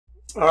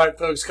All right,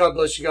 folks, God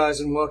bless you guys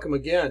and welcome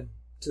again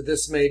to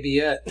This May Be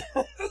It.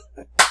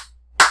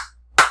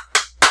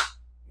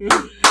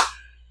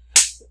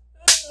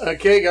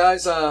 Okay,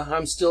 guys,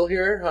 I'm still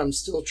here. I'm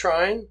still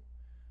trying.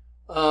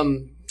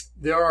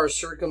 There are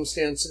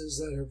circumstances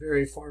that are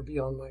very far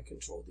beyond my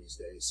control these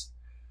days.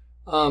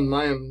 I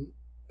am,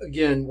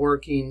 again,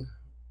 working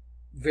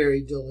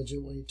very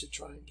diligently to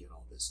try and get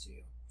all this to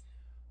you.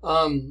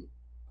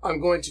 I'm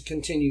going to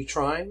continue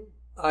trying.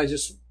 I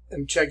just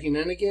am checking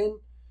in again.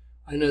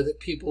 I know that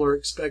people are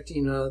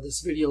expecting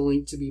this video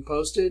link to be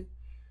posted.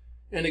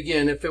 And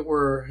again, if it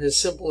were as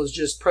simple as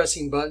just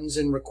pressing buttons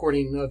and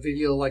recording a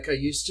video like I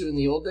used to in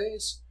the old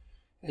days,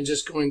 and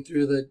just going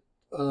through the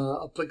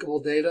applicable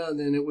data,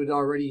 then it would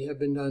already have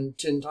been done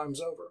 10 times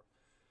over.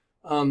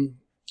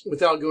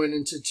 Without going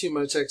into too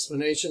much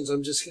explanations,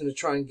 I'm just going to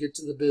try and get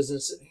to the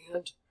business at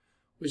hand,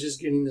 which is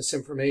getting this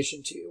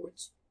information to you.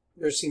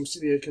 There seems to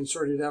be a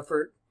concerted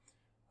effort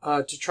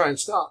to try and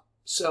stop.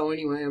 So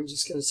anyway, I'm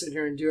just going to sit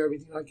here and do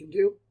everything I can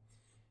do.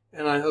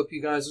 And I hope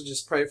you guys will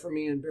just pray for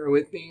me and bear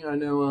with me. I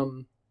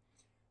know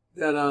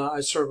that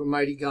I serve a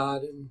mighty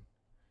God, and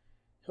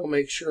He'll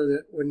make sure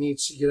that what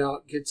needs to get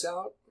out gets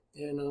out.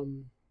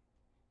 And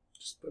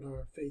just put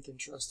our faith and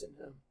trust in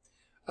Him.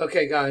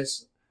 Okay,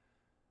 guys.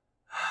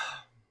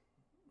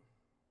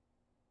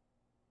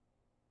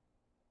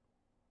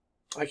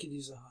 I could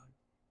use a hug.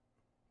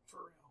 For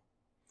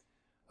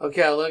real.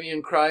 Okay, I love you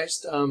in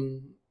Christ.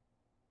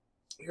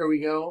 Here we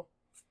go.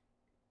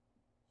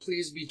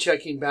 Please be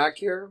checking back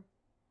here.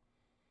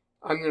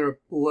 I'm going to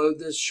load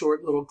this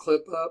short little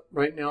clip up.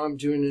 Right now I'm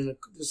doing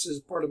this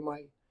is part of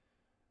my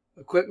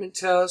equipment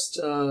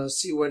test.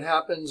 See what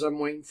happens. I'm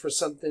waiting for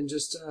something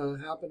just to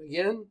happen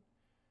again.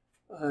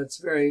 It's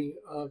very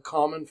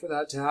common for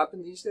that to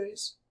happen these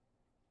days.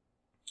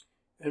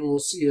 And we'll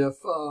see if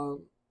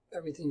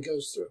everything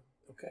goes through.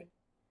 Okay?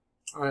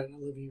 All right, I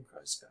love you in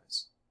Christ,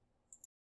 guys.